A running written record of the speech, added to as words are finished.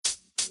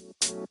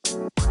Hola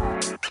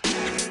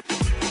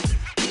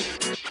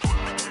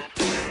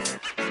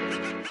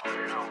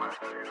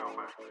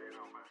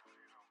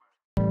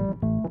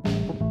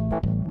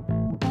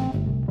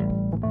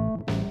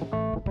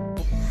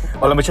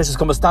muchachos,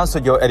 ¿cómo están?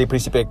 Soy yo, Eric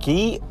Príncipe,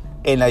 aquí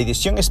en la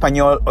edición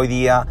español hoy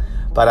día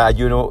para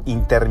ayuno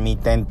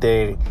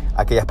intermitente.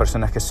 Aquellas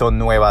personas que son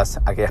nuevas,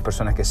 aquellas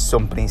personas que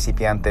son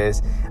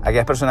principiantes,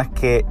 aquellas personas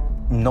que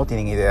no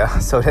tienen idea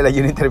sobre el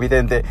ayuno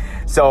intermitente.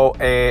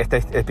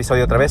 Este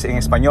episodio otra vez en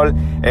español.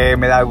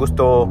 Me da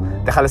gusto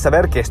dejarles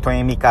saber que estoy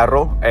en mi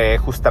carro,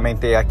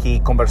 justamente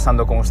aquí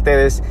conversando con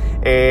ustedes,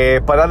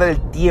 para dar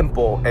el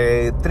tiempo,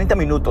 30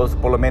 minutos,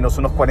 por lo menos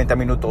unos 40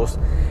 minutos,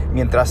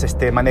 mientras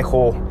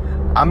manejo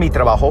a mi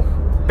trabajo,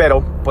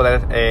 pero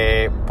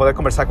poder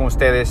conversar con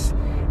ustedes,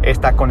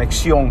 esta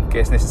conexión que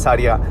es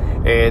necesaria,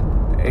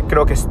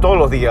 creo que es todos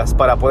los días,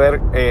 para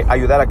poder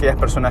ayudar a aquellas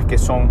personas que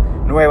son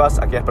nuevas,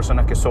 a aquellas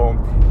personas que son,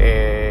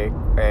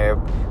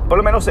 por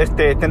lo menos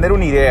tener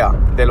una idea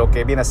de lo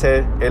que viene a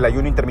ser el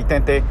ayuno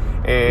intermitente,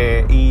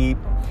 y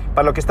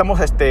para lo que estamos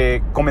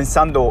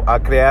comenzando a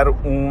crear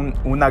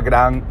una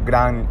gran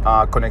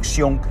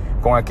conexión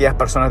con aquellas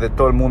personas de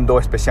todo el mundo,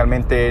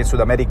 especialmente en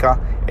Sudamérica,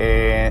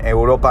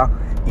 Europa,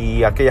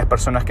 y aquellas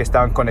personas que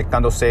están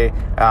conectándose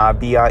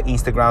vía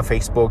Instagram,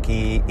 Facebook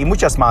y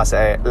muchas más.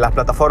 Las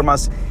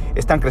plataformas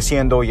están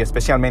creciendo, y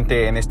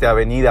especialmente en esta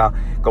avenida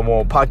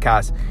como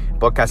podcast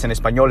en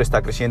español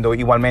está creciendo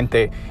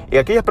igualmente. Y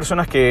aquellas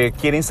personas que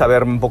quieren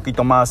saber un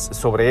poquito más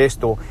sobre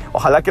esto,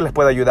 ojalá que les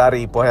pueda ayudar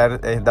y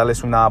poder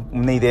darles una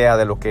idea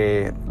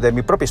de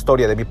mi propia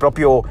historia, de mi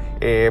propio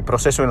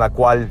proceso en la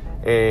cual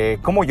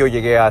cómo yo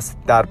llegué a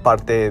estar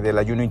parte del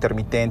ayuno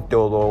intermitente,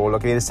 o lo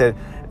que viene a ser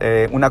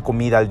una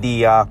comida al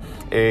día,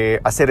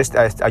 hacer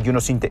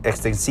ayunos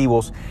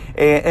extensivos,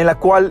 en la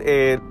cual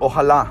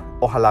ojalá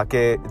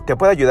que te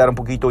pueda ayudar un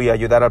poquito y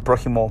ayudar al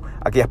prójimo,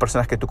 aquellas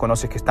personas que tú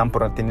conoces que están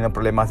teniendo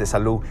problemas de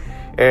salud.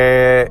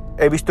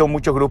 He visto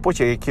muchos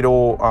grupos y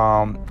quiero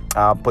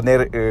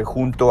poner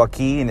junto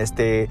aquí en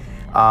este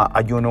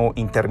ayuno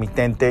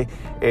intermitente.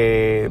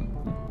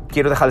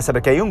 Quiero dejarles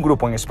saber que hay un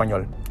grupo en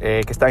español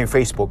que está en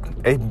Facebook.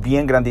 Es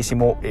bien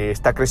grandísimo,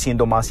 está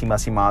creciendo más y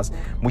más y más.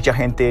 Mucha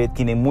gente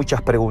tiene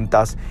muchas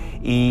preguntas,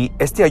 y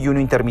este ayuno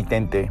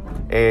intermitente,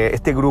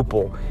 este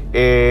grupo,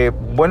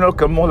 bueno,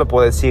 ¿cómo lo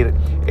puedo decir?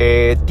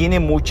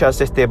 Tiene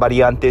muchas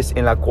variantes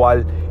en la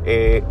cual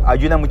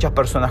ayuda a muchas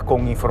personas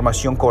con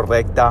información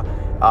correcta.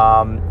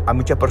 Hay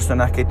muchas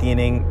personas que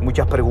tienen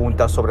muchas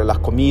preguntas sobre las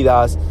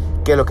comidas,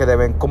 qué es lo que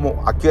deben,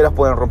 a qué horas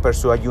pueden romper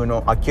su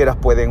ayuno, a qué horas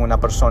pueden una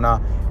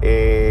persona,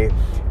 qué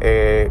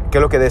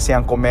es lo que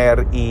desean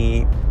comer,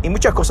 y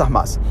muchas cosas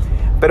más.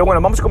 Pero bueno,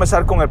 vamos a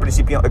comenzar con el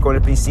principio,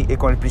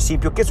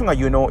 qué es un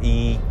ayuno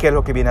y qué es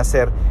lo que viene a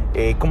ser,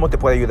 cómo te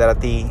puede ayudar a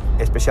ti,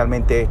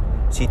 especialmente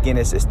si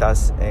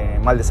estás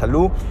mal de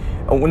salud.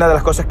 Una de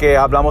las cosas que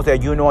hablamos de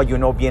ayuno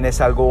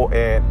es algo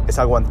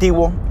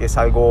antiguo, es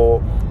algo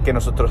que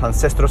nuestros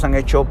ancestros han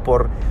hecho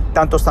por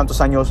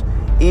tantos años,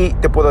 y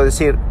te puedo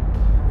decir,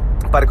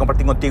 para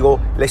compartir contigo,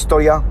 la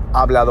historia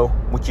ha hablado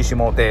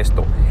muchísimo de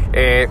esto.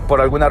 Por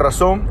alguna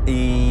razón,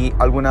 y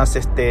algunas,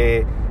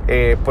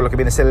 por lo que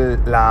viene a ser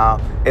la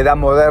edad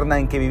moderna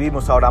en que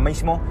vivimos ahora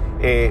mismo,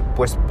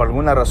 pues por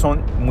alguna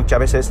razón muchas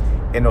veces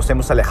nos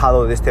hemos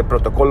alejado de este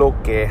protocolo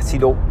que ha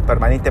sido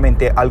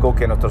permanentemente algo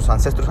que nuestros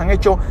ancestros han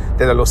hecho,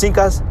 desde los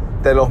incas,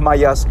 desde los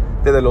mayas,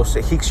 desde los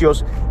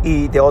egipcios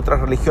y de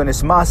otras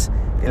religiones más,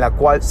 en la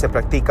cual se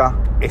practica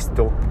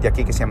esto de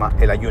aquí que se llama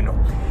el ayuno.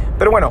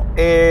 Pero bueno,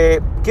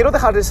 quiero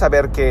dejarles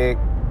saber que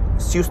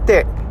si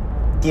usted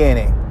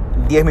tiene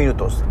 10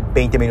 minutos,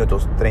 20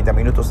 minutos, 30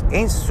 minutos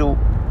en su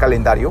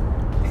calendario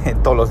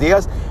todos los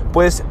días,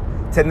 puedes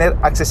tener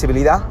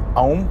accesibilidad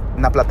a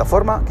una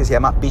plataforma que se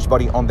llama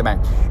Beachbody On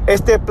Demand.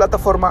 Esta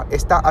plataforma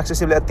está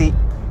accesible a ti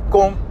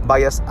cuando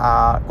vayas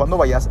a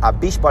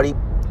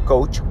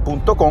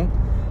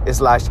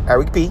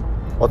beachbodycoach.com/EricP,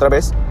 otra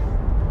vez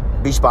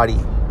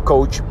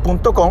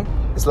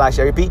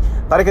beachbodycoach.com/EricP,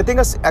 para que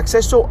tengas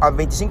acceso a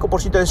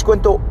 25% de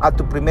descuento a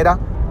tu primera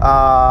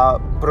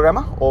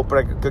programa, o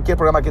para cualquier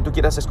programa que tú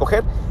quieras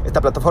escoger.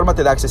 Esta plataforma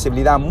te da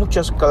accesibilidad a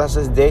muchas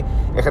clases de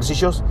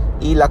ejercicios,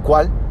 y la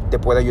cual te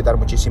puede ayudar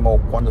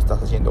muchísimo cuando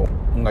estás haciendo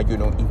un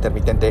ayuno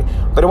intermitente.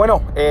 Pero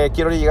bueno,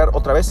 quiero llegar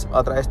otra vez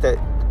a este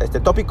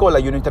tópico, el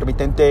ayuno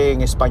intermitente en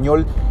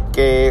español,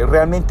 que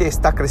realmente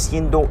está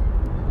creciendo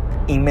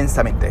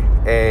inmensamente.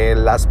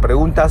 Las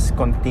preguntas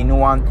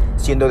continúan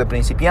siendo de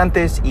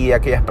principiantes y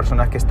aquellas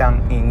personas que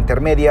están en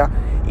intermedia,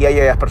 y hay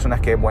aquellas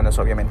personas que, bueno,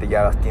 obviamente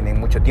ya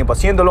tienen mucho tiempo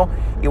haciéndolo,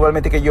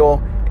 igualmente que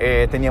yo.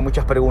 Tenía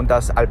muchas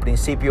preguntas al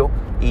principio,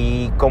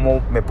 y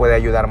cómo me puede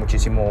ayudar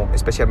muchísimo,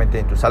 especialmente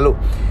en tu salud.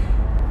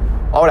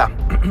 Ahora,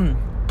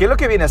 ¿qué es lo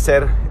que viene a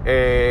ser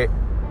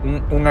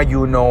un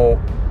ayuno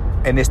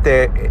en esta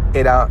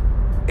era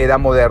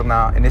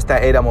moderna?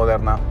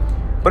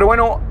 Pero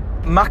bueno,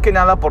 más que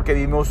nada porque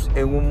vivimos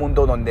en un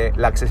mundo donde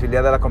la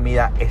accesibilidad de la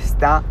comida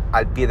está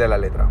al pie de la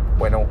letra.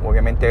 Bueno,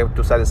 obviamente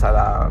tú sales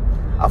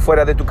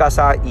afuera de tu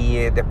casa,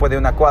 y después de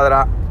una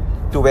cuadra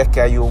tú ves que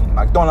hay un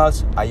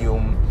McDonald's, hay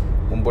un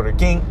un Burger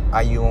King,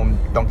 hay un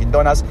Dunkin'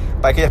 Donuts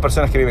para aquellas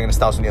personas que viven en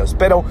Estados Unidos.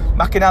 Pero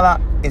más que nada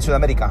en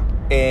Sudamérica,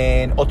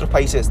 en otros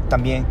países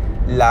también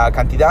la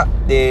cantidad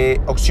de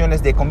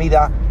opciones de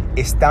comida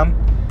están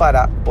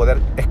para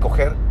poder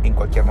escoger en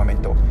cualquier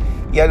momento.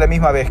 Y a la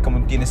misma vez,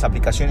 como tienes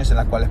aplicaciones en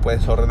las cuales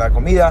puedes ordenar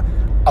comida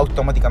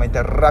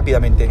automáticamente,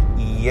 rápidamente,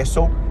 y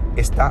eso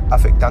está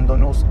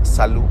afectándonos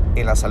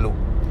en la salud.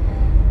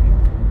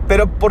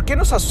 Pero ¿por qué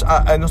nos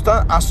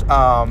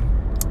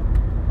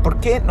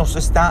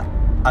está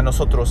a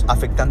nosotros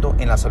afectando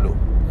en la salud?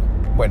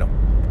 Bueno,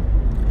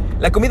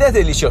 la comida es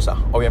deliciosa,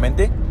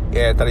 obviamente.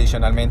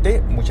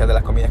 Tradicionalmente, muchas de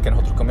las comidas que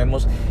nosotros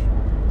comemos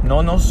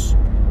no nos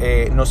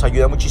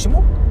ayuda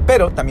muchísimo,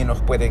 pero también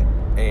nos pueden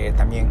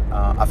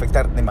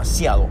afectar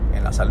demasiado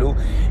en la salud,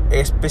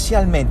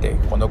 especialmente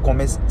cuando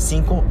comes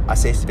 5 a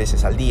 6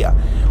 veces al día.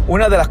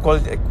 Una de las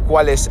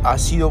cuales ha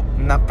sido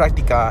una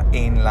práctica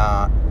viene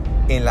a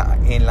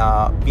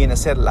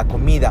ser la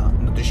comida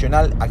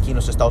nutricional aquí en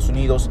los Estados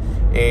Unidos.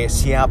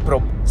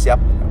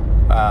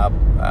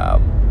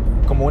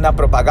 Como una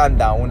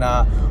propaganda,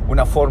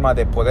 una forma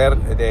de poder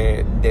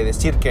de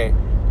decir que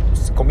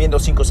comiendo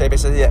 5 o 6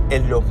 veces al día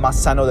es lo más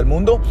sano del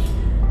mundo.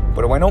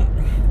 Pero bueno,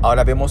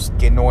 ahora vemos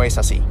que no es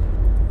así.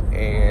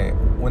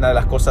 Una de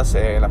las cosas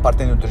en la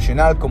parte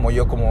nutricional, como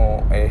yo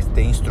como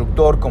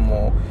instructor,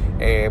 como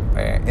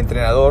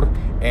entrenador,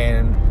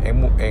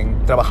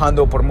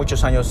 trabajando por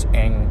muchos años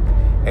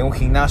en un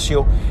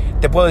gimnasio,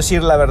 te puedo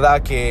decir la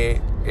verdad que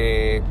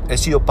he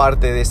sido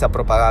parte de esa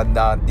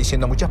propaganda,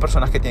 diciendo a muchas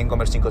personas que tienen que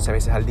comer 5 o 6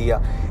 veces al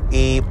día.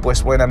 Y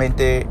pues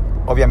obviamente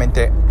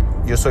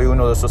yo soy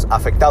uno de esos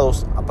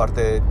afectados,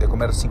 aparte de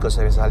comer 5 o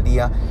 6 veces al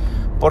día,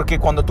 porque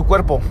cuando tu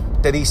cuerpo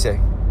te dice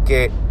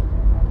que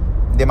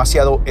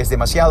demasiado es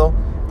demasiado,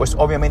 pues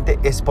obviamente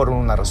es por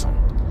una razón.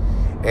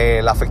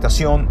 La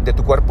afectación de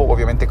tu cuerpo,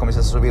 obviamente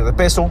comienzas a subir de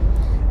peso,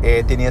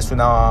 tenías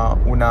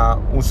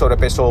un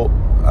sobrepeso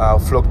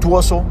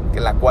fluctuoso,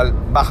 en la cual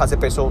bajas de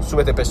peso,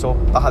 subes de peso,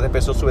 bajas de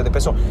peso, subes de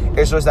peso.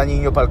 Eso es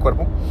dañino para el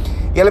cuerpo.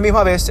 Y a la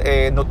misma vez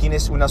no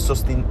tienes no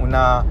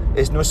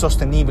es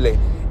sostenible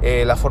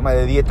la forma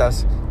de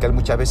dietas que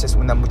muchas veces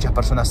muchas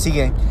personas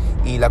siguen,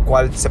 y la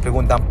cual se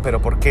preguntan,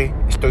 ¿pero por qué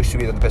estoy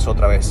subiendo de peso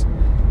otra vez?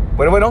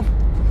 Bueno,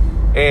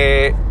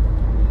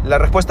 la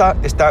respuesta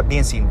está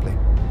bien simple.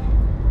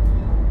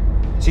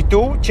 Si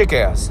tú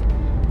chequeas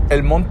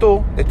el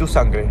monto de tu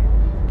sangre,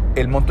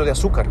 el monto de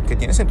azúcar que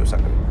tienes en tu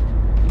sangre,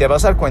 te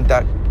vas a dar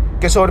cuenta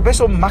que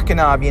sobrepeso más que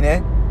nada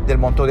viene del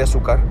monto de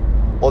azúcar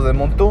o del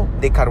monto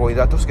de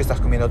carbohidratos que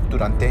estás comiendo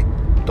durante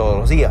todos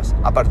los días,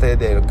 aparte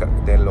de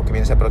lo que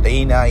viene a ser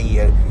proteína y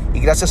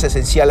grasas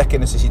esenciales que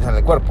necesitan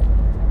el cuerpo.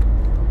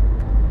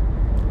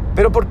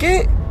 Pero ¿por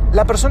qué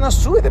la persona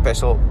sube de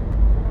peso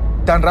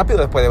tan rápido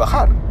después de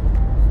bajar?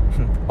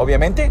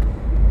 Obviamente,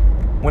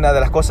 una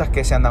de las cosas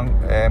que se andan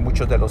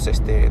muchos de los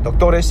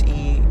doctores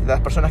y las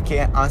personas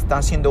que están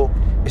haciendo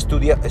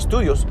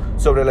estudios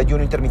sobre el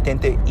ayuno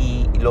intermitente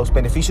y los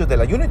beneficios del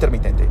ayuno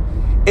intermitente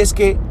es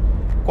que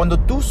cuando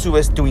tú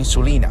subes tu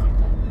insulina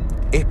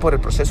es por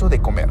el proceso de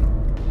comer.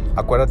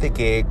 Acuérdate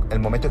que el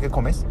momento que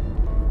comes,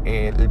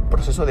 el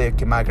proceso de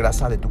quemar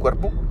grasa de tu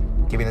cuerpo,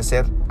 que viene a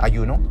ser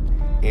ayuno,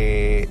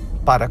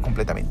 para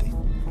completamente.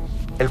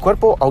 El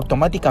cuerpo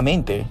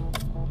automáticamente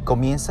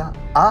comienza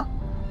a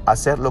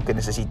hacer lo que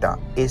necesita,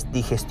 es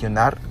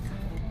digestionar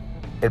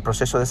el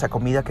proceso de esa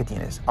comida que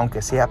tienes,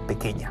 aunque sea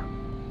pequeña.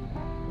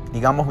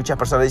 Digamos, muchas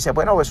personas dicen,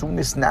 bueno, es un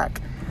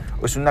snack,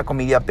 o es una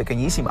comida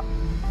pequeñísima,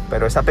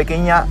 pero esa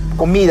pequeña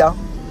comida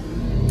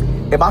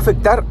va a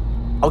afectar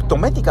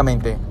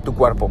automáticamente tu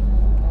cuerpo,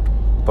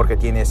 porque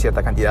tiene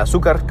cierta cantidad de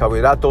azúcar,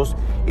 carbohidratos,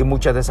 y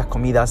muchas de esas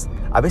comidas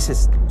a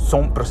veces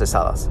son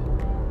procesadas.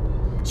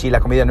 Si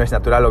la comida no es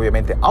natural,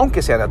 obviamente,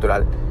 aunque sea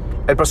natural,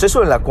 el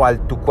proceso en el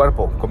cual tu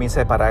cuerpo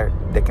comienza a parar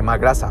de quemar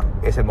grasa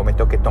es el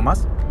momento que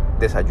tomas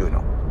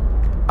desayuno.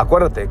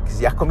 Acuérdate que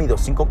si has comido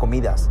 5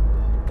 comidas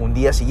un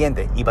día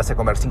siguiente y vas a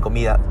comer 5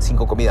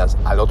 comidas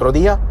al otro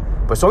día,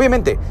 pues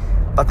obviamente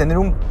va a tener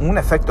un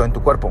efecto en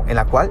tu cuerpo en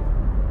la cual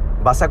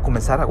vas a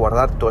comenzar a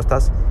guardar todos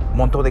estos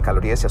montos de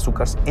calorías y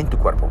azúcares en tu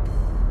cuerpo.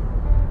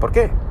 ¿Por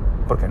qué?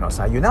 Porque no has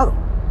ayunado.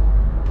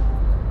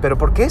 ¿Pero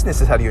por qué es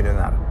necesario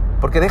ayunar?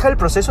 Porque deja el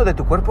proceso de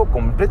tu cuerpo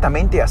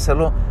completamente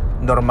hacerlo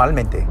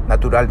normalmente,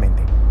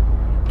 naturalmente.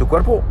 Tu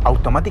cuerpo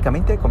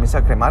automáticamente comienza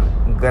a quemar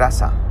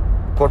grasa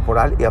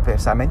corporal y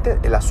especialmente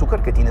el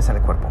azúcar que tienes en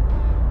el cuerpo.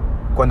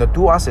 Cuando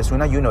tú haces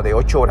un ayuno de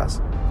 8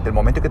 horas del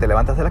momento que te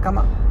levantas de la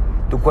cama,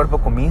 tu cuerpo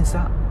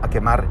comienza a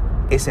quemar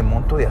ese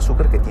monto de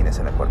azúcar que tienes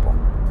en el cuerpo.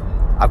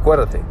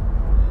 Acuérdate,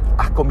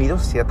 has comido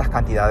ciertas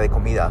cantidades de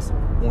comidas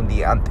un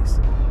día antes.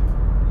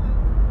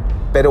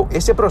 Pero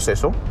ese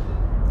proceso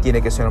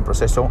tiene que ser un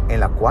proceso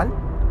en el cual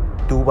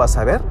tú vas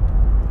a ver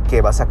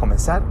que vas a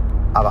comenzar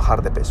a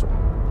bajar de peso.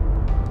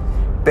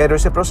 Pero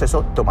ese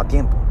proceso toma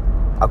tiempo.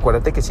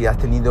 Acuérdate que si has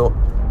tenido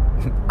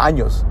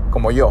años,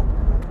 como yo,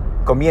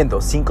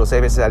 comiendo 5 o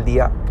 6 veces al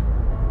día,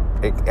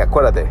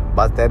 acuérdate,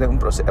 va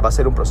a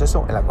ser un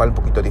proceso en el cual es un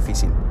poquito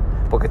difícil,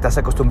 porque estás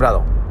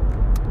acostumbrado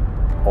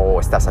o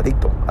estás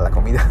adicto a la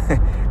comida,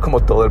 como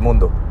todo el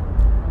mundo.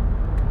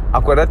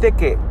 Acuérdate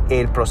que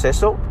el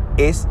proceso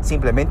es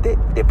simplemente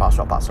de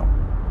paso a paso.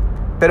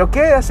 Pero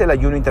 ¿qué hace el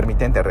ayuno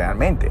intermitente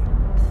realmente?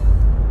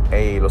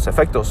 Y los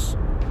efectos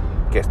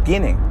que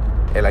tiene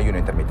el ayuno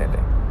intermitente.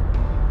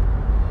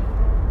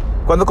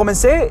 Cuando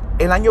comencé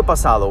el año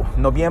pasado,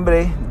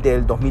 noviembre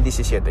del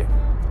 2017,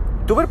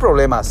 tuve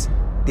problemas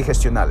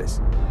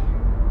digestionales.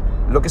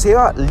 Lo que se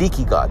llama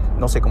leaky gut,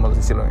 no sé cómo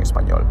decirlo en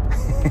español.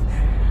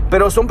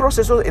 Pero son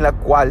procesos en los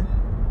cuales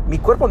mi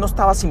cuerpo no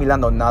estaba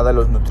asimilando nada de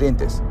los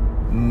nutrientes,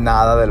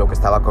 nada de lo que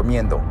estaba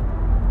comiendo.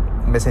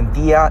 Me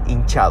sentía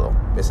hinchado,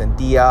 me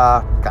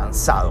sentía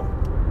cansado,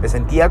 me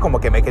sentía como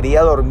que me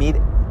quería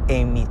dormir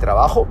en mi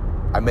trabajo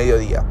al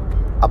mediodía.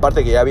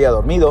 Aparte que ya había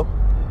dormido,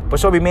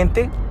 pues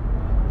obviamente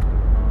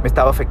me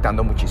estaba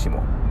afectando muchísimo.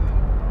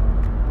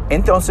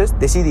 Entonces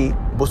decidí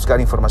buscar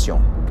información.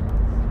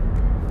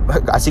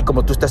 Así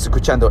como tú estás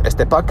escuchando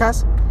este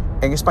podcast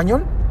en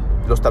español,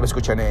 lo estaba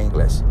escuchando en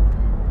inglés.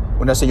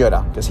 Una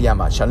señora que se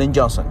llama Chalene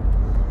Johnson,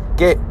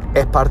 que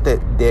es parte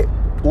de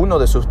uno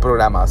de sus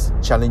programas,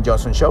 Chalene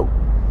Johnson Show.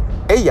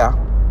 Ella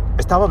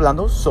estaba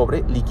hablando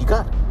sobre leaky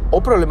gut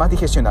o problemas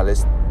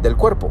digestionales del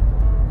cuerpo.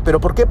 ¿Pero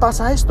por qué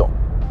pasa esto?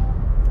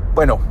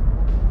 Bueno,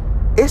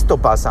 esto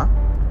pasa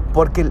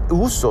porque el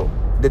uso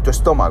de tu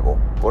estómago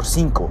por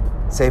 5,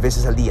 6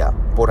 veces al día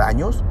por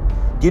años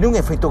tiene un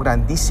efecto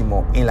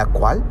grandísimo en la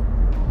cual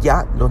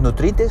ya los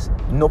nutrientes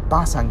no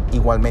pasan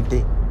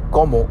igualmente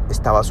como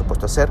estaba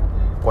supuesto hacer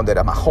cuando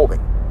era más joven.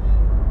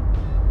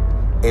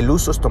 El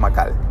uso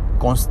estomacal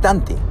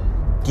constante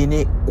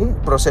tiene un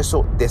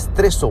proceso de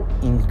estreso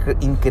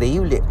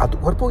increíble a tu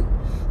cuerpo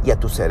y a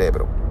tu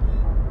cerebro,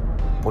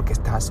 porque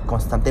estás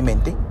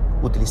constantemente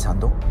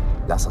utilizando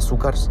las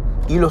azúcares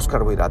y los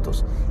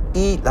carbohidratos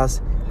y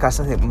las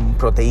casas de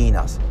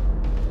proteínas.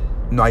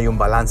 No hay un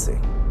balance.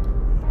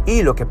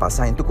 Y lo que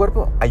pasa en tu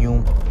cuerpo, hay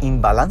un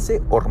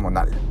imbalance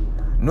hormonal.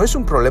 No es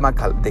un problema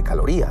de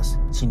calorías,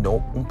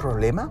 sino un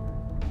problema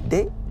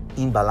de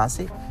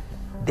imbalance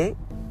de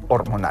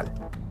hormonal.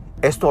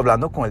 Esto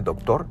hablando con el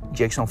doctor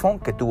Jason Fung,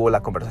 que tuvo la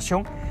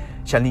conversación.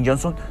 Chalene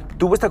Johnson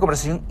tuvo esta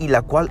conversación y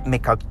la cual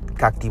me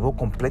captivó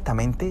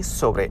completamente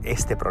sobre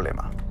este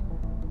problema.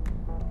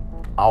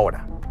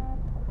 Ahora,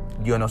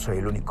 yo no soy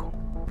el único.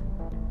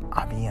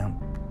 Había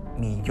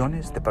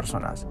millones de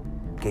personas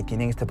que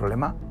tienen este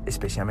problema,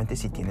 especialmente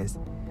si tienes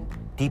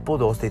tipo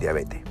 2 de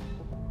diabetes.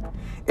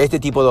 Este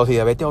tipo 2 de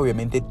diabetes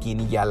obviamente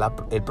tiene ya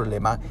el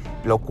problema,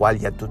 lo cual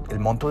ya el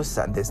monto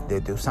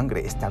de tu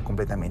sangre está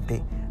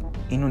completamente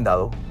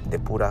inundado de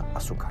pura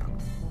azúcar.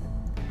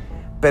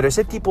 Pero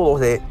ese tipo 2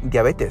 de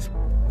diabetes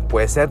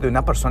puede ser de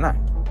una persona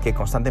que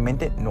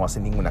constantemente no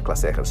hace ninguna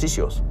clase de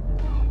ejercicios,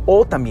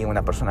 o también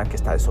una persona que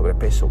está de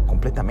sobrepeso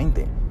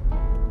completamente,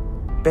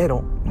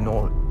 pero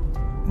no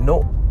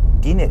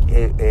tiene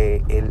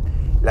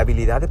la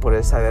habilidad de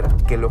poder saber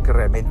qué es lo que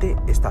realmente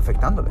está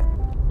afectándole.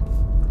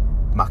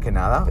 Más que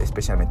nada,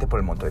 especialmente por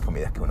el monto de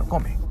comidas que uno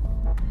come.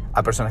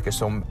 Hay personas que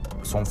son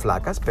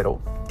flacas, pero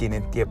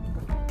tienen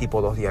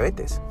tipo 2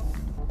 diabetes.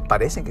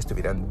 Parecen que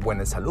estuvieran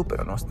buenas en salud,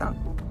 pero no están.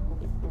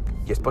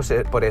 Y es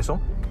por eso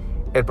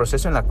el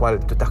proceso en el cual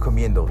tú estás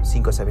comiendo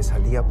 5 o 6 veces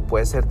al día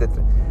puede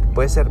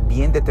ser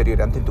bien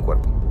deteriorante en tu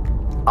cuerpo.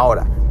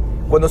 Ahora,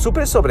 cuando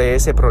supe sobre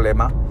ese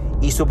problema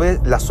y supe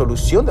la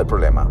solución del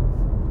problema,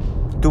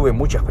 tuve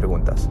muchas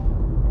preguntas.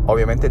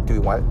 Obviamente tú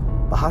igual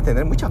vas a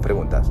tener muchas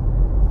preguntas.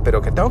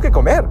 ¿Pero qué tengo que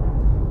comer?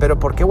 ¿Pero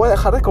por qué voy a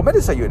dejar de comer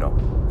desayuno?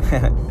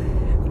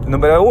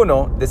 Número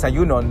 1,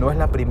 desayuno no es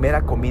la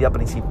primera comida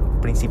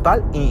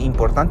principal e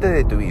importante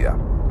de tu vida.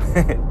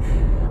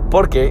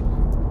 Porque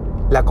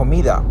la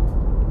comida,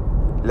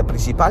 la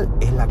principal,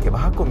 es la que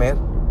vas a comer,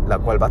 la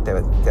cual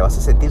te vas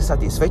a sentir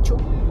satisfecho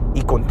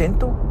y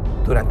contento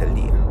durante el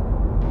día.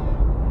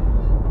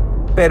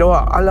 Pero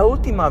a la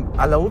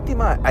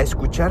última a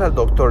escuchar al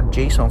doctor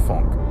Jason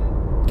Fung,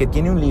 que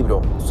tiene un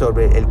libro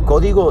sobre el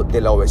código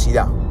de la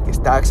obesidad, que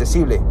está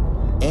accesible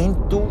en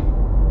tu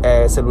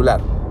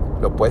celular.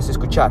 Lo puedes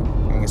escuchar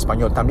en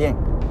español también.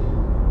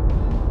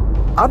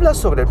 Habla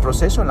sobre el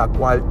proceso en el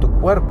cual tu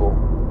cuerpo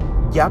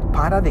ya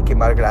para de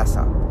quemar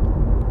grasa.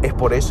 Es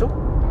por eso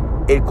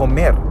el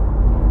comer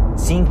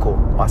 5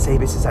 a 6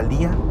 veces al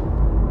día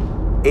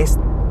es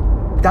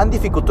tan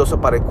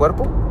dificultoso para el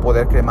cuerpo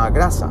poder quemar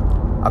grasa.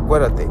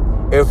 Acuérdate,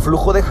 el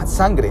flujo de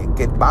sangre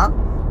que va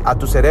a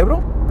tu cerebro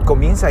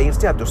comienza a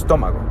irse a tu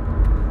estómago.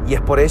 Y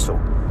es por eso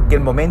que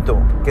el momento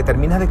que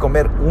terminas de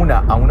comer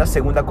una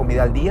segunda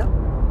comida al día,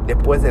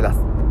 después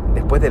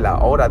de la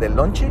hora del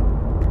lonche,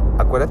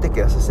 acuérdate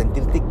que vas a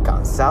sentirte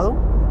cansado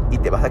y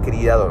te vas a querer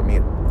ir a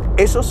dormir.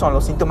 Esos son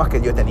los síntomas que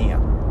yo tenía.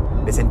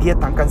 Me sentía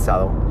tan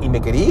cansado y me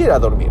quería ir a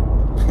dormir.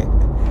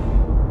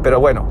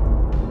 Pero bueno,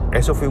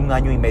 eso fue 1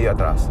 año y medio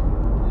atrás.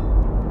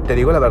 Te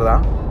digo la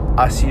verdad,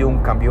 ha sido un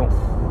cambio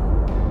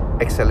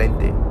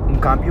excelente, un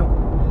cambio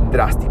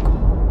drástico.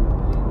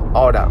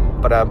 Ahora,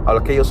 para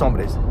aquellos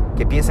hombres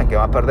que piensan que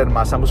van a perder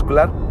masa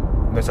muscular,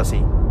 no es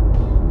así.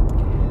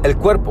 El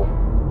cuerpo,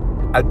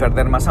 al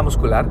perder masa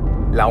muscular,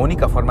 la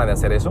única forma de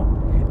hacer eso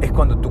es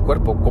cuando tu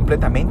cuerpo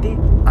completamente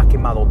ha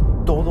quemado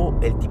todo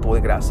el tipo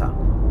de grasa.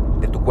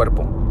 de tu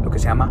cuerpo, lo que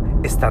se llama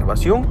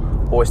starvación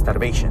o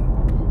starvation,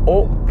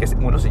 o que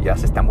uno ya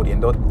se está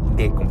muriendo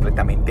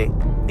completamente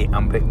de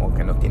hambre, o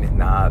que no tienes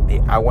nada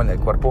de agua en el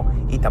cuerpo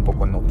y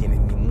tampoco no tienes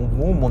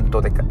ningún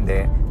montón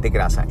de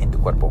grasa en tu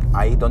cuerpo.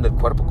 Ahí es donde el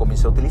cuerpo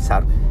comienza a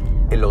utilizar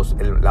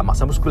la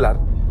masa muscular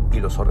y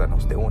los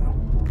órganos de uno.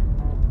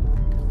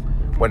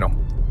 Bueno,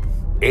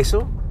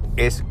 eso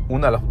es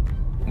una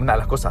de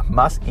las cosas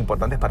más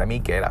importantes para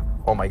mí, que era,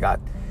 oh my God,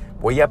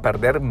 voy a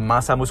perder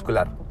masa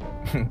muscular.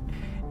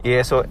 Y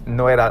eso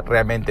no era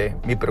realmente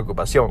mi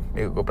preocupación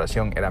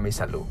era mi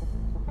salud.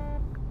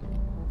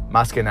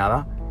 Más que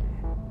nada,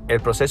 el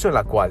proceso en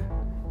el cual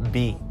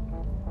vi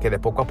que de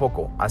poco a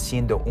poco,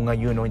 haciendo un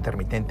ayuno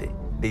intermitente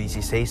de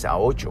 16 a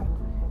 8,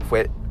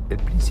 fue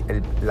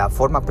la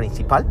forma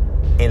principal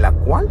en la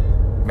cual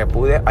me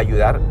pude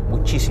ayudar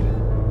muchísimo.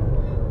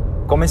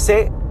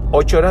 Comencé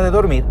 8 horas de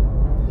dormir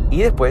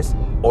y después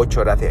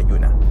 8 horas de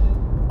ayuna.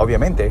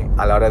 Obviamente,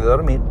 a la hora de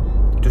dormir,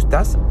 tú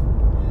estás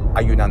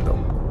ayunando.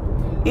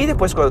 Y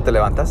después, cuando te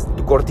levantas,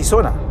 tu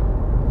cortisona,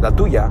 la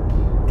tuya,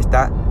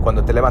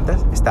 cuando te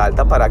levantas, está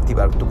alta para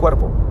activar tu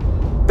cuerpo.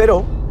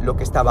 Pero lo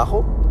que está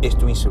bajo es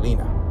tu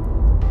insulina.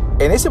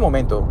 En ese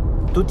momento,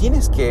 tú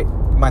tienes que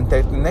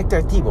mantenerte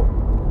activo.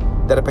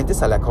 De repente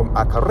sale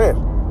a correr,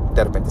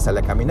 de repente sale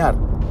a caminar,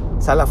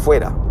 sale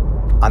afuera,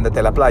 ándate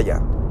a la playa,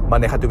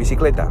 maneja tu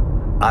bicicleta,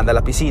 anda a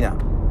la piscina,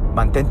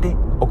 mantente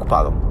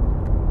ocupado.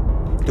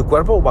 Tu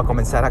cuerpo va a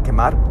comenzar a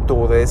quemar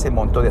todo ese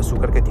monto de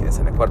azúcar que tienes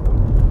en el cuerpo.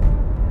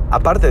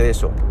 Aparte de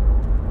eso,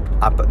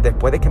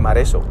 después de quemar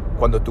eso,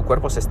 cuando tu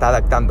cuerpo se está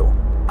adaptando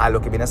a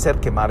lo que viene a ser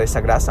quemar esa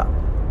grasa,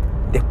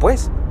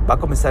 después va a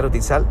comenzar a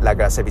utilizar la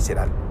grasa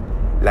visceral.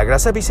 La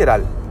grasa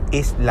visceral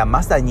es la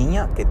más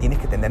dañina que tienes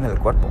que tener en el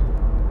cuerpo.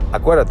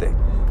 Acuérdate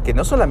que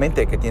no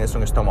solamente que tienes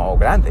un estómago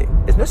grande,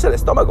 no es el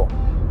estómago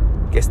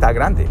que está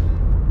grande,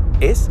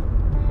 es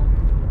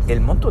el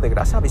monto de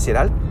grasa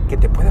visceral que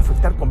te puede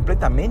afectar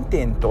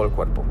completamente en todo el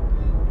cuerpo.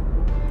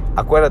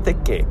 Acuérdate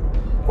que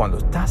cuando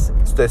estás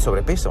de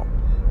sobrepeso,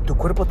 tu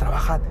cuerpo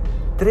trabaja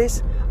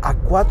 3 a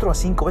 4 a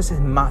 5 veces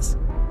más,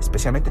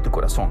 especialmente tu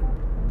corazón.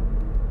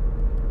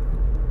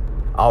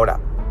 Ahora,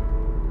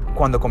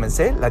 cuando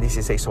comencé las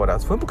 16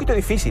 horas, fue un poquito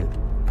difícil,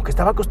 porque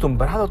estaba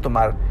acostumbrado a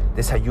tomar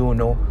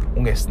desayuno,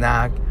 un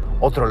snack,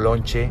 otro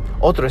lonche,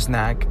 otro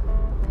snack.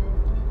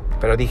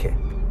 Pero dije,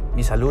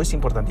 mi salud es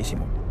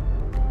importantísimo.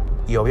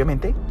 Y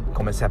obviamente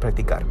comencé a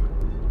practicar.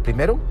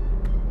 Primero,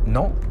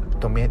 no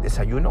tomé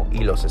desayuno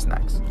y los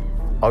snacks.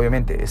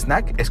 Obviamente,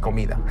 snack es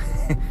comida.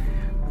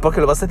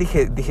 Porque lo vas a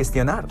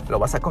digestionar, lo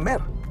vas a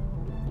comer.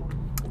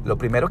 Lo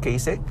primero que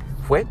hice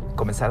fue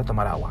comenzar a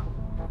tomar agua.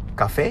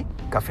 Café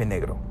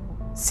negro,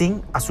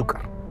 sin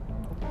azúcar.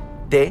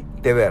 Té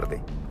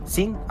verde,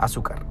 sin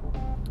azúcar.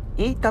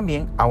 Y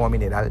también agua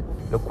mineral,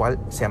 lo cual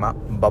se llama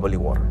bubbly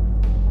water.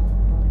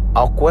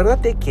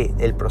 Acuérdate que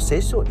el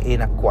proceso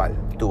en el cual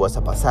tú vas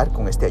a pasar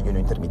con este ayuno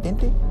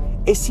intermitente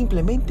es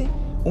simplemente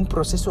un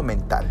proceso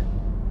mental.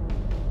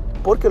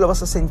 Porque lo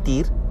vas a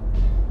sentir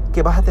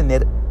que vas a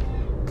tener,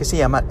 que se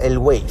llama el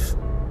wave,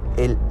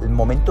 el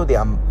momento de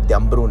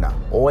hambruna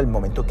o el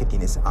momento que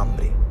tienes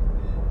hambre.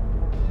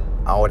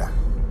 Ahora,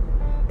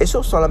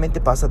 eso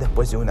solamente pasa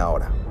después de 1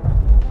 hora.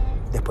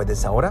 Después de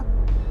esa hora,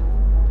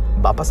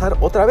 va a pasar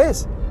otra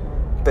vez.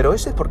 Pero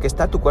eso es porque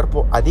está tu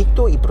cuerpo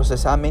adicto y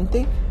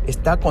procesadamente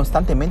está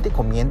constantemente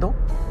comiendo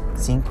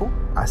 5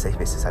 a 6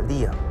 veces al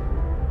día.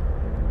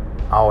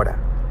 Ahora,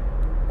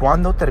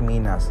 cuando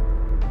terminas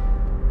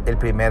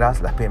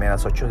las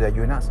primeras 8 de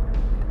ayunas,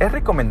 es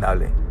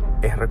recomendable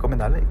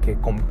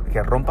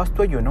que rompas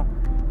tu ayuno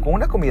con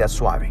una comida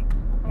suave,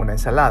 una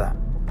ensalada,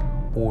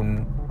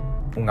 un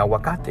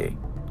aguacate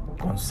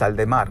con sal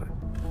de mar,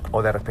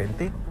 o de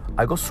repente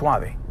algo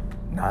suave,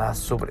 nada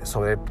sobre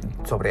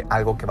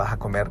algo que vas a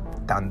comer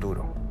tan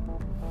duro.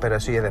 Pero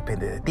eso ya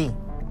depende de ti.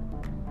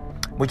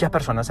 Muchas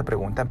personas se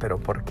preguntan, pero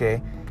 ¿por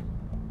qué?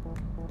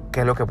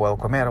 ¿Qué es lo que puedo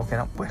comer o qué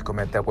no? Puedes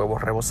comerte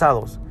huevos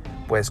rebozados,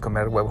 puedes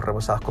comer huevos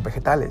rebozados con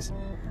vegetales,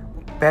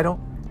 pero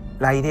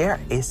la idea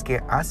es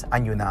que has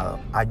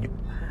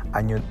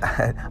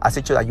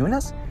hecho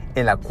ayunas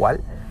en la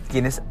cual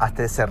tienes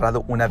hasta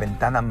cerrado una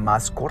ventana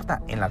más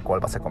corta en la cual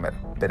vas a comer.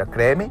 Pero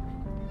créeme,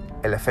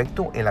 el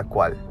efecto en la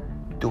cual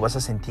tú vas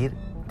a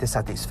sentirte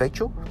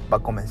satisfecho va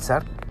a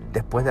comenzar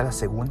después de la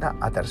segunda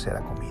a tercera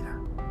comida.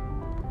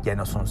 Ya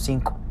no son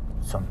 5,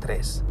 son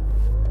 3.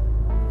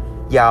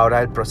 Y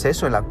ahora el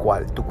proceso en el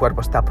cual tu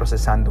cuerpo está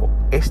procesando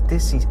este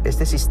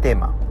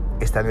sistema,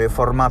 este nuevo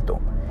formato,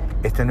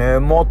 este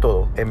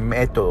nuevo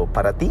método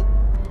para ti,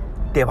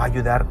 te va a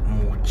ayudar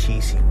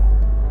muchísimo.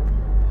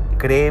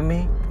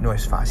 Créeme, no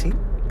es fácil,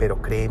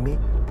 pero créeme,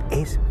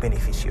 es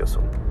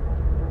beneficioso.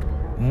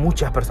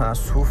 Muchas personas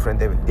sufren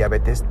de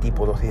diabetes,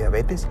 tipo 2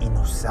 diabetes, y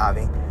no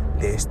saben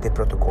de este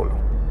protocolo.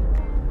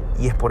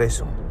 Y es por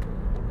eso,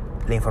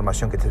 la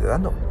información que te estoy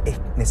dando, es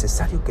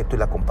necesario que tú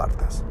la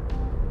compartas.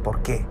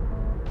 ¿Por qué?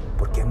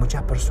 Porque hay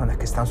muchas personas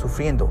que están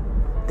sufriendo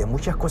de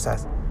muchas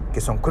cosas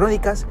que son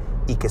crónicas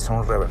y que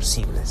son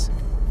reversibles.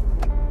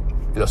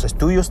 Los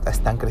estudios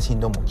están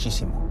creciendo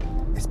muchísimo,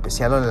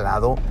 especial en el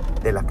lado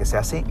de la que se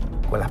hace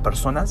con las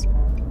personas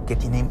que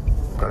tienen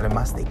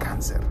problemas de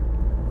cáncer.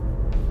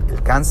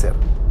 El cáncer,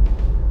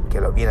 que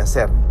lo viene a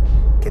ser,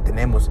 que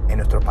tenemos en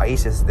nuestros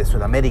países de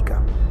Sudamérica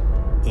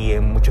y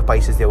en muchos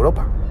países de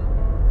Europa,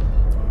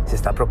 se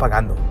está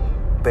propagando.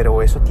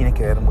 Pero eso tiene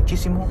que ver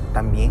muchísimo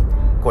también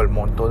con el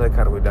montón de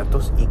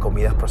carbohidratos y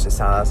comidas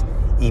procesadas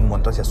y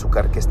montos de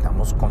azúcar que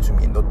estamos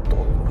consumiendo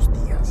todos los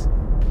días.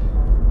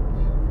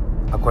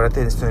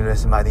 Acuérdate de esto,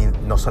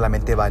 no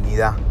solamente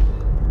vanidad.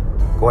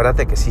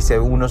 Acuérdate que si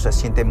uno se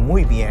siente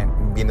muy bien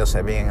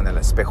viéndose bien en el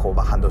espejo,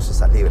 bajándose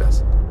esas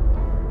libras.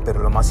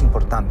 Pero lo más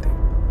importante,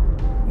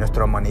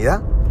 nuestra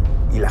humanidad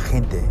y la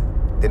gente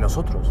de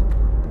nosotros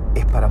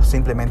es para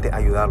simplemente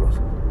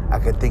ayudarlos a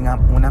que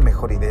tengan una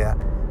mejor idea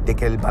de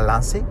que el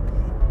balance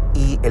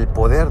y el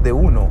poder de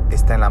uno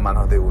está en las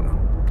manos de uno.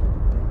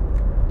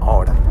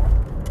 Ahora,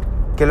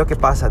 ¿qué es lo que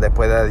pasa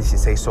después de las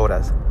 16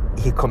 horas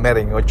y comer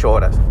en 8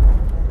 horas?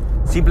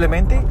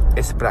 Simplemente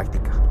es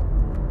práctica.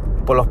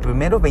 Por los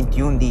primeros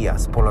 21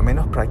 días, por lo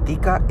menos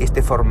practica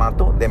este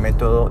formato de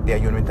método de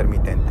ayuno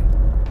intermitente.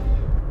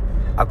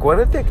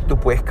 Acuérdate que tú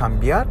puedes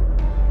cambiar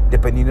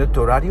dependiendo de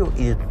tu horario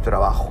y de tu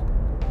trabajo.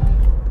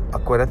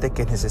 Acuérdate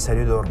que es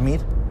necesario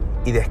dormir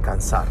y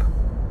descansar.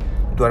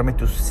 Duerme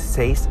tus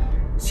 6,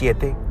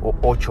 7 o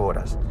 8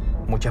 horas.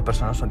 Muchas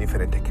personas son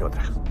diferentes que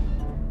otras.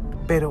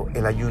 Pero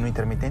el ayuno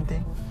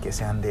intermitente, que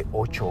sean de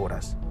 8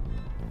 horas.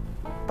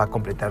 Para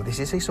completar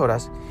 16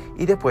 horas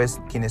y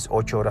después tienes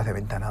 8 horas de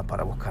ventana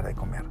para buscar de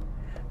comer.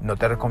 No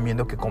te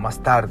recomiendo que comas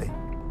tarde.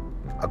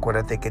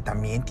 Acuérdate que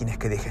también tienes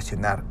que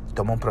digestionar.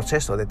 Toma un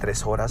proceso de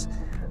 3 horas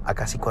a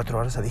casi 4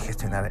 horas a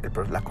digestionar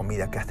la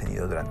comida que has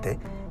tenido durante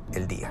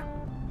el día.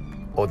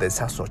 O de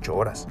esas 8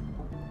 horas.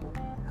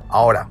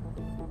 Ahora,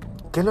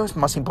 ¿qué es lo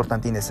más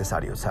importante y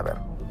necesario saber?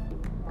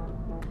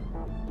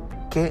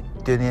 Que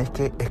tienes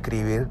que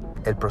escribir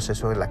el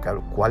proceso en el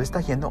cual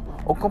estás yendo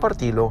o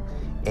compartirlo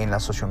en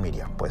la social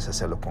media. Puedes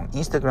hacerlo con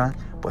Instagram,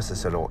 puedes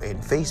hacerlo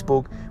en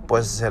Facebook,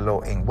 puedes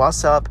hacerlo en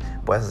WhatsApp,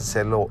 puedes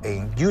hacerlo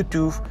en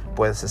YouTube,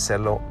 puedes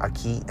hacerlo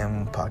aquí en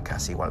un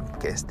podcast igual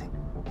que este.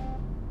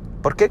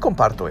 ¿Por qué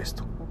comparto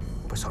esto?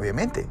 Pues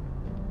obviamente,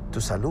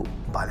 tu salud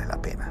vale la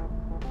pena.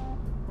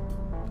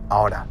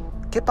 Ahora,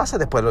 ¿qué pasa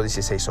después de los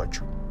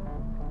 16-8?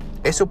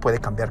 Eso puede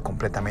cambiar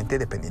completamente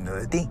dependiendo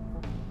de ti.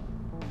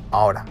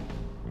 Ahora,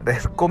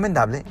 es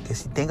recomendable que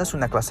si tengas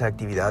una clase de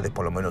actividad de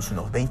por lo menos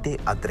unos 20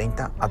 a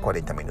 30 a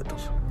 40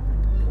 minutos.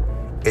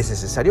 Es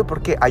necesario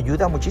porque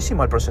ayuda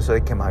muchísimo al proceso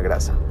de quemar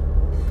grasa,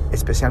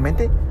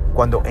 especialmente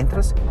cuando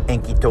entras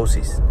en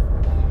ketosis.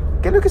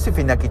 ¿Qué es lo que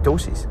significa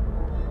ketosis?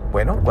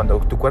 Bueno, cuando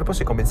tu cuerpo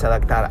se comienza a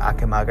adaptar a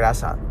quemar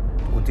grasa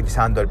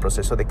utilizando el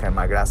proceso de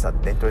quemar grasa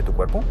dentro de tu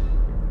cuerpo,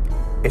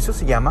 eso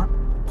se llama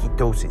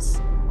ketosis,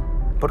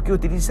 porque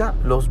utiliza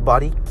los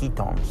body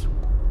ketones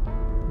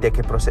de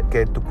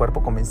que tu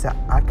cuerpo comienza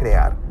a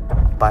crear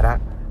para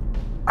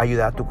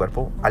ayudar a tu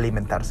cuerpo a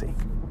alimentarse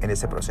en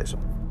ese proceso.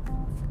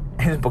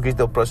 Es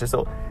un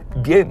proceso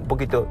un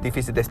poquito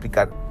difícil de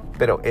explicar,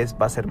 pero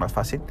va a ser más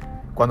fácil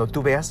cuando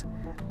tú veas.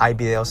 Hay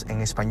videos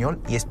en español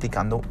y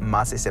explicando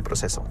más ese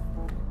proceso.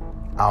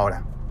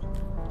 Ahora,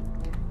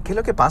 ¿qué es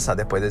lo que pasa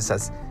después de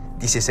esas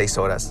 16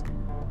 horas?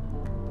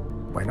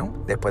 Bueno,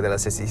 después de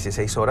las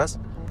 16 horas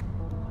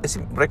es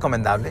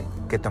recomendable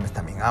que tomes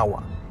también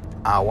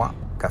agua,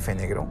 café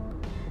negro,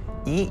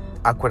 y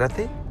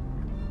acuérdate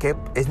que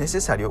es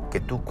necesario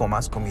que tú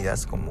comas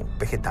comidas como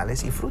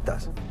vegetales y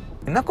frutas,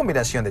 en una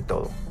combinación de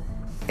todo,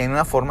 en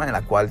una forma en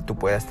la cual tú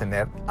puedas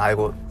tener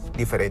algo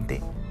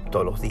diferente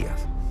todos los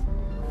días.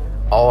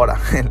 Ahora,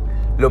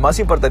 lo más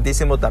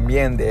importantísimo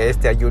también de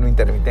este ayuno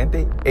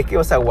intermitente es que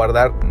vas a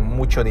guardar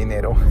mucho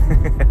dinero.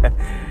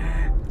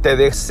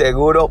 Te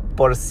aseguro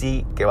por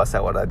sí que vas a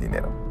guardar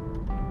dinero.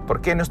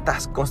 ¿Por qué no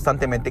estás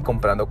constantemente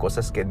comprando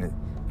cosas que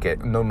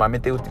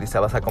normalmente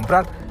utilizabas a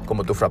comprar?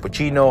 Como tu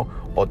frappuccino,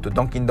 o tu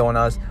Dunkin'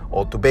 Donuts,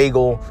 o tu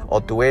bagel,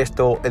 o tu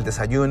el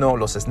desayuno,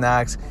 los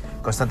snacks.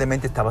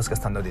 Constantemente estabas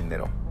gastando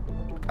dinero.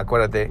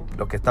 Acuérdate,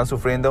 lo que están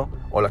sufriendo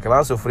o lo que van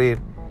a sufrir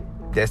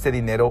de este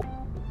dinero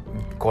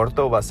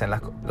corto va a ser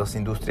las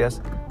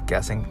industrias que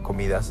hacen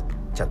comidas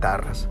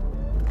chatarras.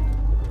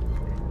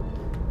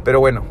 Pero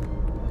bueno,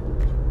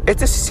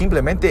 este es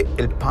simplemente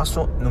el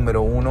paso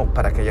número 1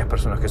 para aquellas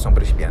personas que son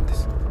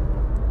principiantes.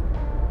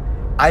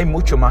 Hay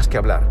mucho más que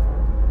hablar.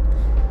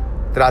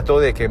 Trato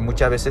de que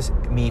muchas veces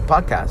mi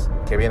podcast,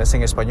 que viene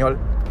en español,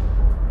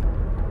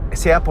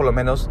 sea por lo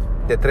menos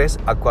de 3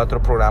 a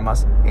 4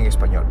 programas en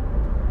español.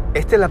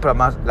 Esta es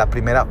la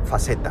primera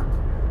faceta,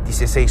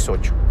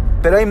 16-8.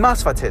 Pero hay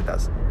más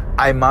facetas,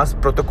 hay más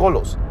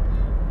protocolos.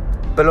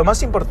 Pero lo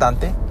más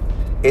importante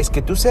es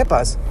que tú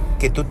sepas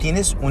que tú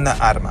tienes una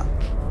arma,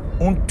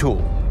 un tool,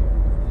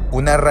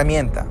 una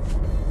herramienta,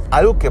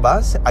 algo que va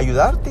a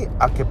ayudarte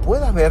a que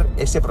puedas ver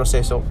ese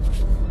proceso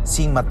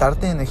sin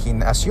matarte en el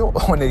gimnasio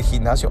o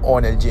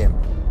en el gym.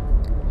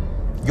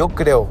 Yo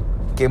creo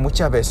que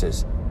muchas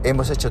veces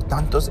hemos hecho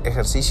tantos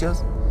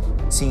ejercicios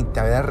sin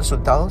tener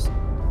resultados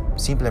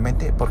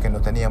simplemente porque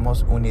no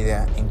teníamos una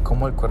idea en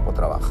cómo el cuerpo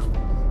trabaja.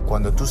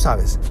 Cuando tú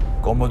sabes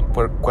cómo el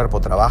cuerpo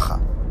trabaja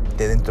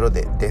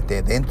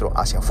desde dentro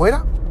hacia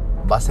afuera,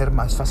 va a ser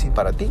más fácil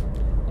para ti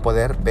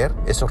poder ver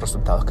esos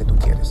resultados que tú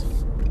quieres.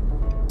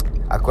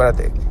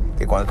 Acuérdate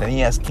que cuando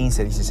tenías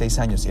 15, 16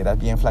 años y eras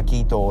bien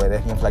flaquito o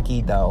eres bien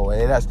flaquita o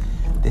eras,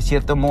 de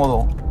cierto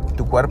modo,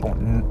 tu cuerpo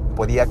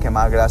podía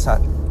quemar grasa,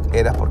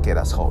 era porque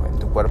eras joven.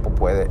 Tu cuerpo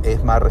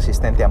es más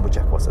resistente a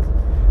muchas cosas.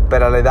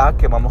 Pero a la edad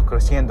que vamos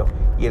creciendo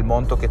y el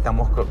monto que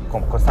estamos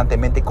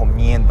constantemente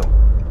comiendo,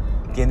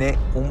 tiene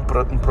un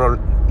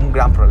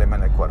gran problema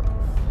en el cuerpo.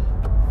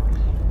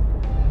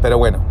 Pero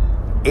bueno,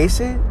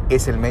 ese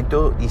es el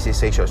método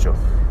 16-8.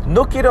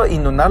 No quiero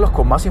inundarlos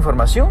con más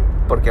información,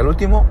 porque al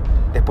último,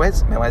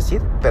 después me va a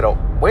decir, pero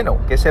bueno,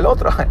 ¿qué es el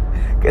otro?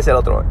 ¿Qué es el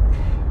otro?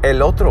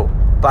 El otro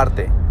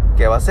parte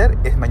que va a hacer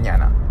es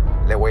mañana.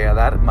 Le voy a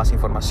dar más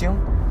información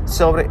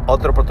sobre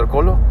otro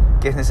protocolo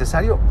que es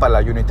necesario para el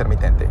ayuno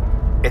intermitente.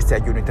 Este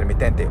ayuno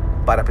intermitente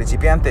para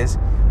principiantes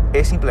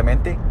es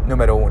simplemente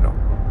número 1.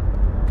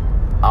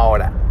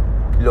 Ahora,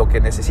 lo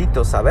que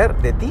necesito saber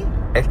de ti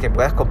es que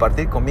puedas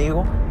compartir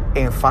conmigo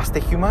en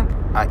FastTheHuman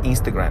a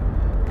Instagram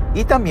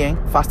y también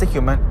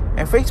FastTheHuman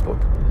en Facebook.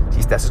 Si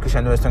estás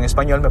escuchando esto en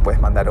español, me puedes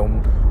mandar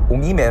un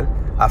email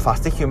a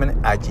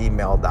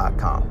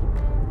fastthehuman@gmail.com.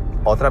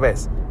 Otra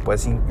vez,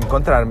 puedes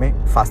encontrarme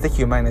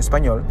FastTheHuman en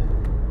español,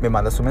 me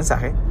mandas un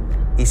mensaje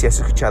y si has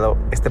escuchado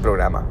este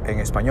programa en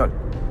español.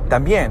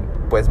 También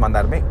puedes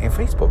mandarme en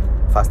Facebook,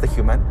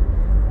 FastTheHuman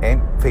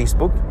en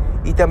Facebook,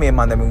 y también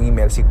mándame un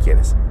email si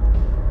quieres.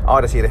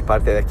 Ahora, si eres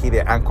parte de aquí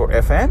de Anchor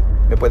FM,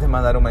 me puedes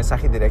mandar un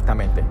mensaje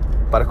directamente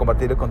para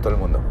compartirlo con todo el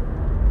mundo.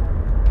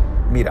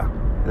 Mira,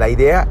 la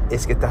idea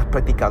es que estás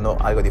practicando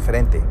algo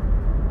diferente.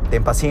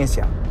 Ten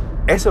paciencia.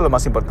 Eso es lo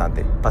más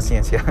importante,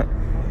 paciencia.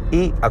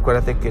 Y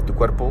acuérdate que tu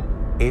cuerpo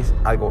es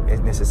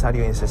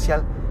necesario y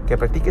esencial que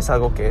practiques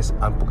algo que es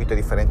un poquito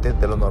diferente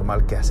de lo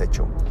normal que has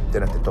hecho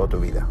durante toda tu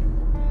vida.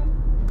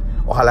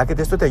 Ojalá que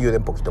esto te ayude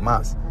un poquito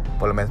más,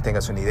 por lo menos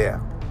tengas una idea.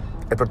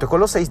 El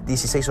protocolo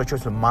 16-8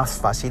 es lo más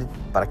fácil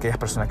para aquellas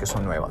personas que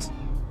son nuevas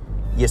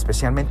y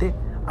especialmente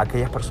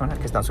aquellas personas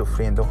que están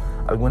sufriendo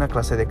alguna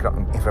clase de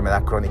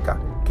enfermedad crónica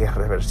que es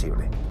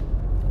reversible.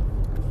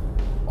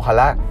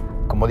 Ojalá,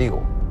 como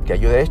digo, te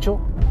ayude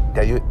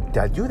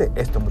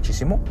esto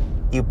muchísimo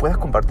y puedas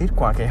compartir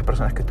con aquellas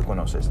personas que tú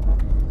conoces.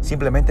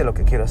 Simplemente lo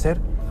que quiero hacer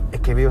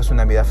es que vivas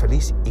una vida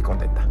feliz y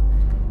contenta.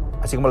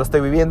 Así como lo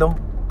estoy viviendo,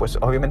 pues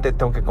obviamente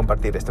tengo que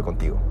compartir esto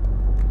contigo.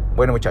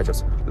 Bueno,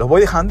 muchachos, los voy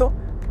dejando.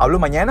 Hablo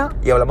mañana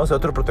y hablamos de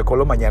otro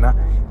protocolo mañana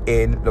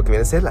en lo que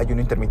viene a ser el ayuno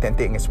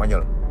intermitente en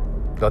español.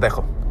 Los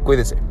dejo.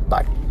 Cuídense.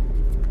 Bye.